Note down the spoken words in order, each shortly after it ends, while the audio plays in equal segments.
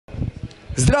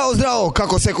Zdravo, zdravo,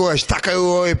 kako se kojaš,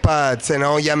 tako pa se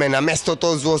naođame na mesto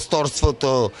to złostorstwo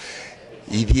to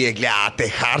i vi gledate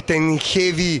Hard and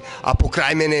Heavy, a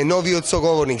pokraj mene novi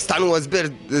odsogovornik, stanува збор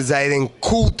za jedan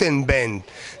kulten band,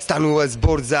 станува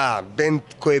збор за бенд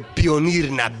кој е пионир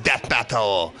на death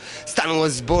metal, станува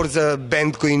збор за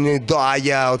бенд кој не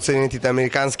доаѓа од Соединетите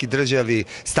Американски држави,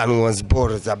 станува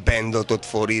збор за бендот од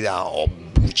Флорида,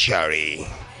 OBITUARY.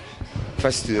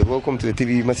 First, welcome to the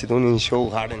TV Macedonian show,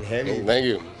 Hard and Heavy. Thank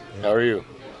you. How are you?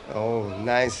 Oh,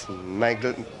 nice.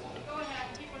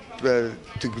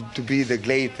 To be the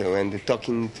glade and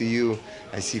talking to you.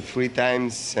 I see 3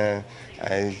 times.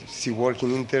 I see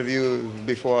working interview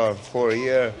before 4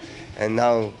 years, and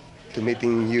now to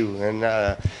meeting you. And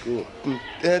cool.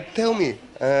 Tell me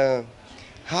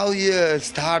how you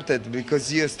started,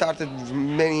 because you started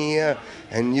many years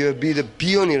and you be the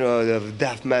pioneer of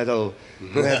death metal.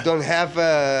 I don't have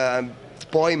a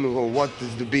poem of what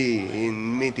is to be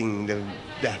in meeting the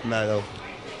death metal.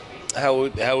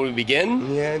 How we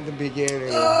begin? Yeah, in the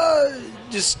beginning.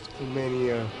 Just many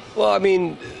years. Well, I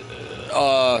mean,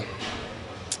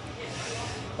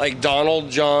 like Donald,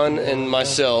 John, and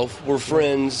myself were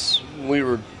friends. We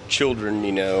were children,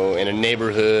 you know, in a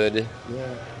neighborhood,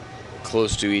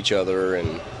 close to each other,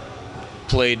 and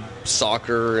played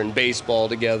soccer and baseball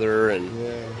together, and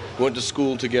went to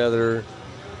school together.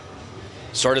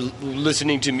 Started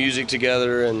listening to music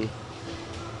together, and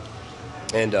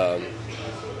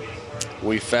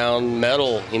we found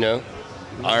metal, you know,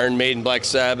 Iron Maiden, Black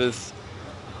Sabbath,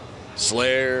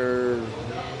 Slayer,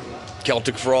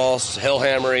 Celtic Frost,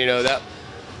 Hellhammer, you know,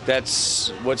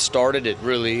 that's what started it,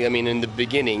 really. I mean, in the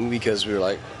beginning, because we were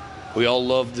like, we all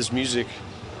loved this music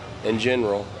in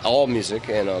general, all music,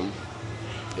 and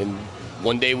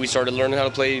one day we started learning how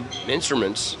to play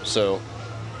instruments, so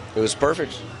it was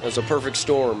perfect. It was a perfect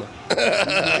storm.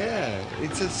 Yeah,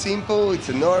 it's a simple, it's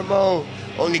a normal,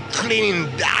 only cleaning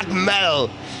that metal.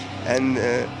 And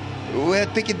where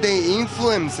take the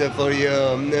influence for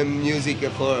your music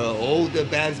for all the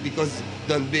bands, because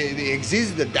don't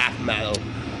exist the death metal.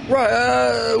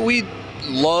 Right, we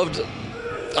loved,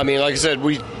 I mean, like I said,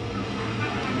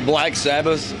 Black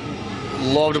Sabbath,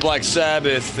 loved Black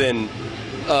Sabbath, and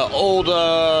old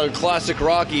classic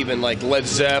rock, even like Led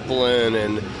Zeppelin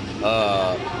and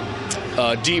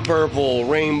Deep Purple,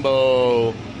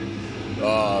 Rainbow,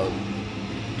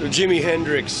 Jimi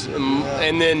Hendrix,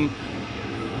 and then,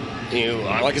 you know,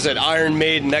 like I said, Iron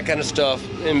Maiden, that kind of stuff,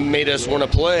 and made us want to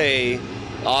play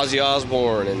Ozzy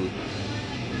Osbourne, and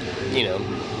you know,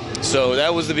 so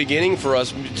that was the beginning for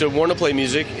us to want to play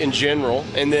music in general.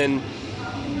 And then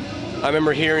I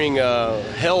remember hearing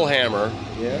Hellhammer.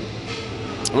 Yeah.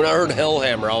 When I heard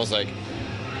Hellhammer, I was like,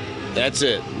 that's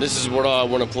it. This is what I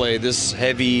want to play. This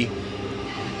heavy,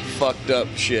 fucked up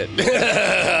shit.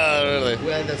 Really.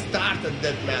 When I started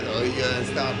that metal, you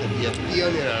started your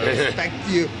pioneer. I respect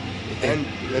you. And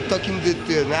talking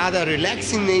to another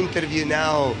relaxing interview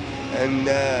now, and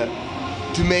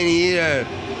too many years,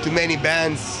 too many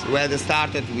bands where they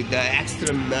started with the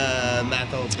extreme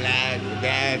metal, black,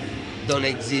 death, don't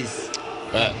exist.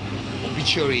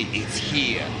 OBITUARY is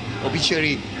here.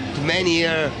 OBITUARY, too many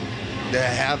years, they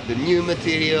have the new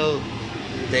material,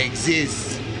 they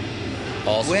exist.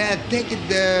 Awesome. Where take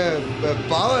the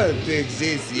power to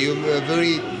exist. You're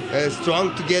very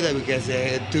strong together, because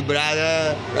 2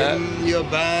 brothers in your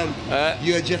band.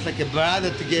 You're just like a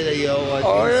brother together.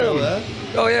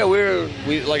 Oh yeah,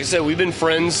 we like I said, we've been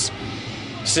friends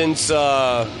since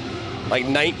like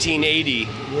 1980.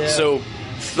 Yeah. So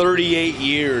 38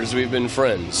 years we've been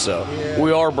friends. So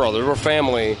we are brothers. We're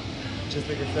family. Just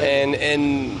like a family.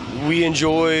 And we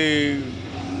enjoy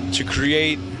to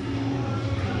create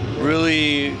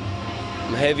really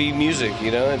heavy music, you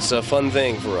know. It's a fun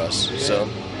thing for us. So,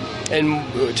 and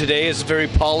today it's very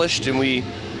polished, and when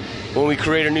we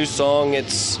create a new song,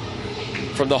 it's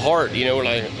from the heart, you know. We're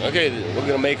like, okay, we're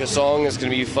gonna make a song that's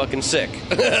gonna be fucking sick.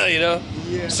 You know.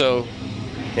 Yeah. So,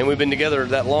 and we've been together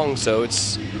that long, so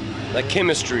it's like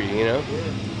chemistry, you know.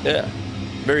 Yeah,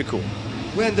 very cool.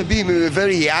 When the be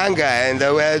very young, and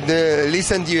when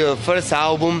listen to your first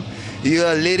album,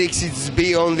 your lyrics it's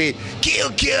be only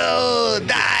kill, kill,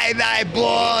 die, die,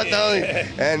 blood,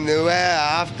 and where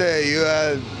after you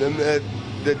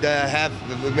have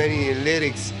many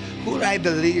lyrics, who write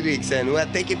the lyrics and where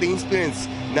take the experience?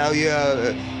 Now you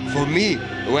are, for me,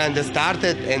 when they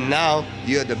started, and now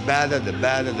you're the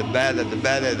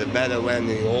better when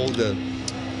you're older.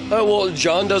 Well,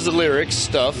 John does the lyrics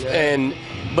stuff,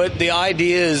 but the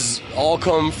ideas all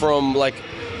come from, like,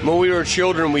 when we were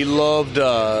children, we loved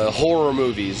horror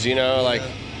movies, you know, like,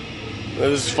 it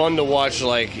was fun to watch,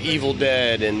 like, Evil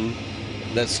Dead and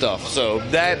that stuff. So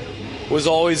that was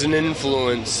always an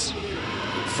influence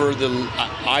for the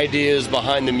ideas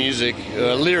behind the music,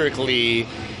 lyrically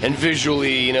and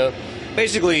visually. You know,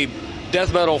 basically,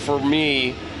 death metal for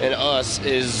me and us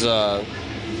is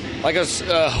like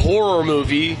a horror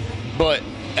movie, but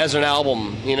as an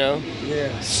album. You know,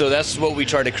 so that's what we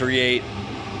try to create,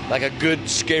 like a good,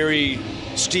 scary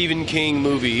Stephen King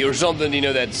movie or something. You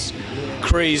know, that's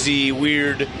crazy,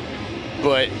 weird,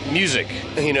 but music.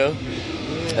 You know,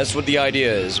 that's what the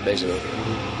idea is basically.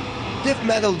 Death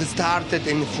metal started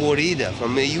in Florida,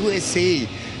 from the USA.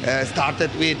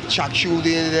 Started with Chuck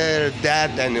Schuldiner,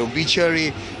 Death, and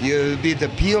Obituary. You be the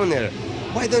pioneer.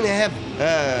 Why don't you have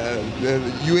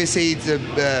USA? It's a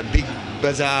big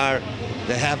bazaar.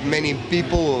 They have many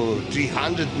people,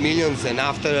 300 millions, and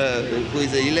after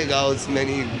with the illegals,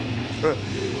 many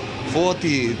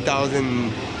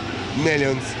 40,000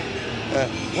 millions.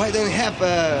 Why don't you have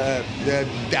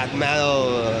death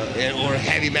metal or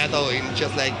heavy metal in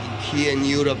just like here in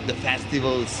Europe, the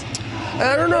festivals?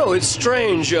 I don't know. It's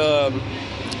strange. Well,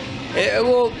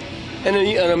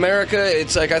 in America,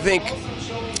 it's like, I think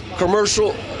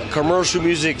commercial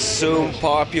music's so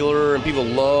popular and people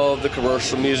love the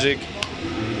commercial music,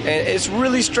 and it's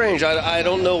really strange. I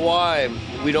don't know why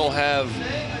we don't have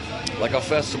like a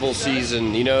festival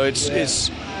season. You know, it's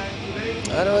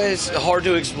I don't know. It's hard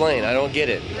to explain. I don't get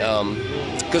it.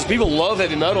 Because people love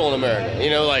heavy metal in America. You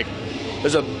know, like,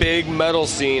 there's a big metal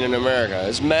scene in America.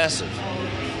 It's massive.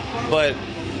 But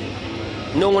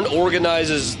no one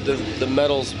organizes the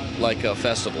metal, like,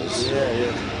 festivals.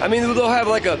 I mean, they'll have,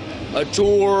 like, a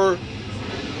tour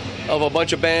of a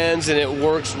bunch of bands, and it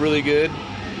works really good.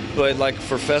 But, like,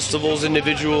 for festivals,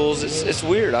 individuals, it's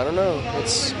weird. I don't know.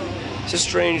 It's a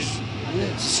strange phenomenon.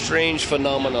 It's strange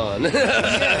phenomenon.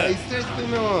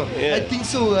 Yeah. I think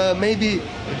so. Maybe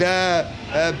the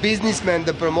businessman,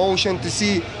 the promotion, to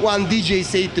see one DJ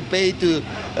say to pay to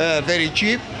very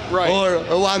cheap, right? Or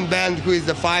one band who is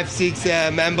the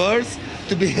 5-6 members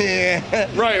to be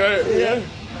right. Yeah.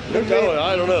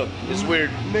 I don't know. It's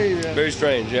weird. Maybe. Very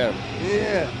strange. Yeah.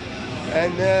 Yeah.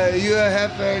 And you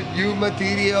have new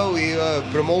material,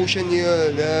 promotion,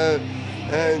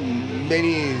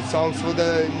 many songs for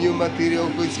the new material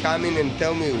who is coming, and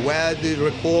tell me where the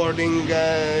recording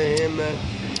him.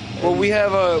 Well,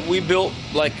 we built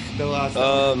like the last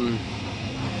let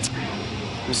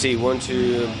me see,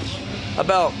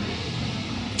 about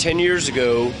 10 years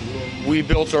ago, we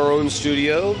built our own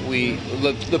studio.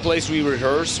 The place we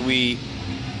rehearse, we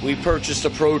purchased a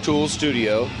Pro Tools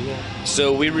studio,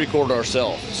 so we record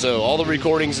ourselves. So all the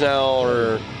recordings now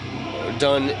are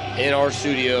done in our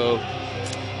studio,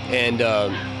 and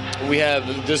we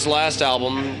have this last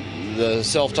album, the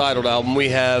self-titled album. We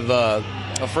have a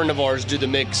friend of ours do the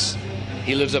mix.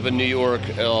 He lives up in New York,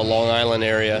 Long Island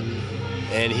area,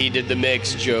 and he did the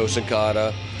mix, Joe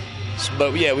Sancada.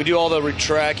 But yeah, we do all the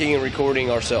tracking and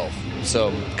recording ourselves.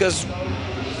 So, because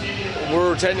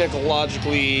we're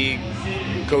technologically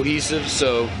cohesive,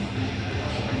 so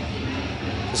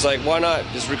it's like, why not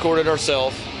just record it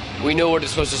ourselves? We know what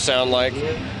it's supposed to sound like.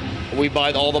 We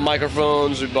buy all the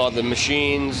microphones, we bought the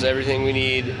machines, everything we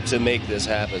need to make this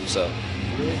happen. So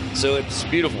it's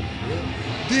beautiful.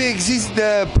 Do you exist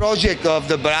the project of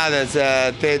the brothers,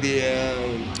 Teddy?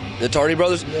 The Tardy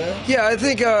brothers? Yeah, I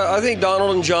think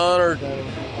Donald and John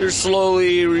they're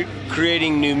slowly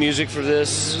creating new music for this.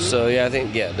 So yeah, I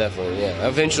think definitely. Yeah,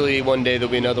 eventually one day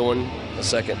there'll be another one, a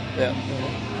second. Yeah.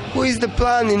 Who is the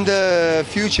plan in the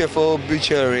future for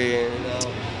Obituary?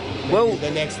 Well,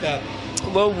 the next step.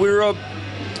 Well, we're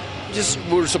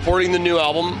supporting the new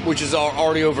album, which is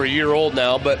already over a year old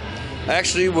now. But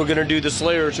actually, we're going to do the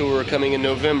Slayer tour coming in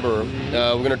November.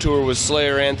 We're going to tour with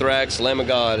Slayer, Anthrax, Lamb of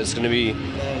God. It's going to be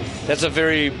that's a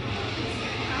very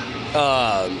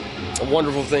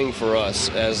wonderful thing for us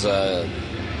as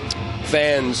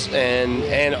fans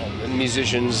and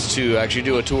musicians to actually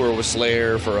do a tour with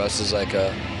Slayer. For us is like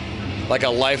a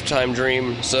lifetime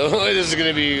dream. So this is going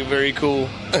to be very cool.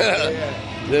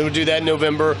 Then we'll do that in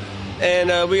November,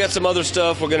 and we got some other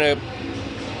stuff. We got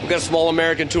a small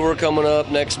American tour coming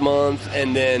up next month,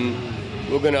 and then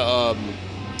we're gonna.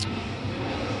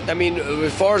 I mean,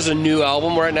 as far as a new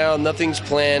album right now, nothing's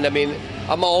planned. I mean,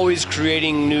 I'm always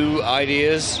creating new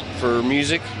ideas for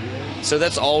music, so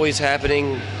that's always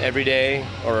happening every day,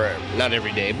 or not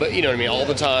every day, but you know what I mean, all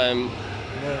the time.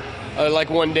 Like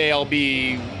one day I'll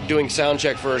be doing sound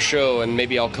check for a show, and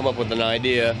maybe I'll come up with an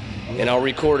idea, and I'll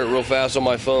record it real fast on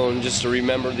my phone just to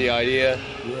remember the idea.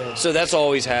 So that's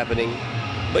always happening.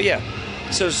 But yeah,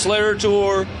 so Slayer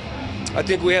tour, I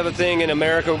think we have a thing in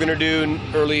America we're going to do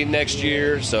early next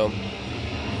year. So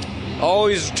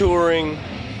always touring.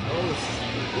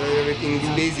 marketing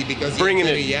is busy because Bringing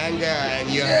you're it. younger and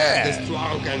you Yeah. have the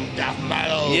strong and death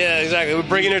metal. Yeah, exactly. We're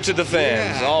bringing it to the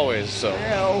fans Yeah. always. So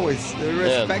Yeah, always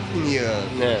respecting you.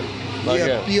 yeah, like, You're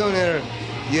yeah. a pioneer.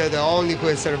 You're the only who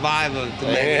has survived to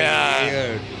make Yeah. it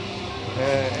here.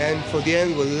 And for the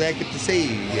end, what would you like to say?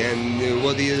 And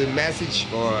what is your message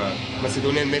for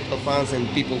Macedonian metal fans and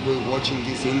people who are watching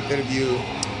this interview?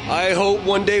 I hope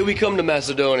one day we come to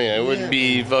Macedonia. It Yeah. would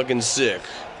be fucking sick.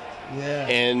 Yeah.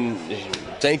 And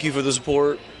thank you for the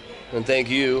support, and thank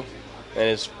you. And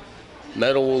it's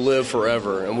metal will live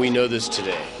forever, and we know this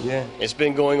today. Yeah. It's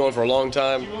been going on for a long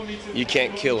time. You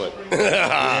can't kill it.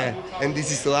 Yeah. And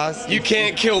this is the last. You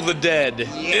can't kill the dead.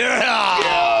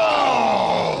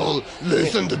 Oh,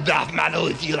 listen to death metal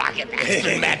if you like it.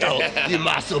 Extreme metal. You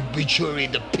must obituary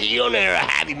the pioneer of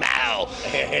heavy metal.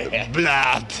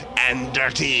 Blood and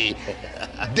dirty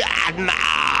death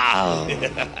metal.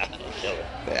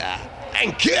 Yeah.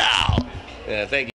 And kill. Yeah, thank you.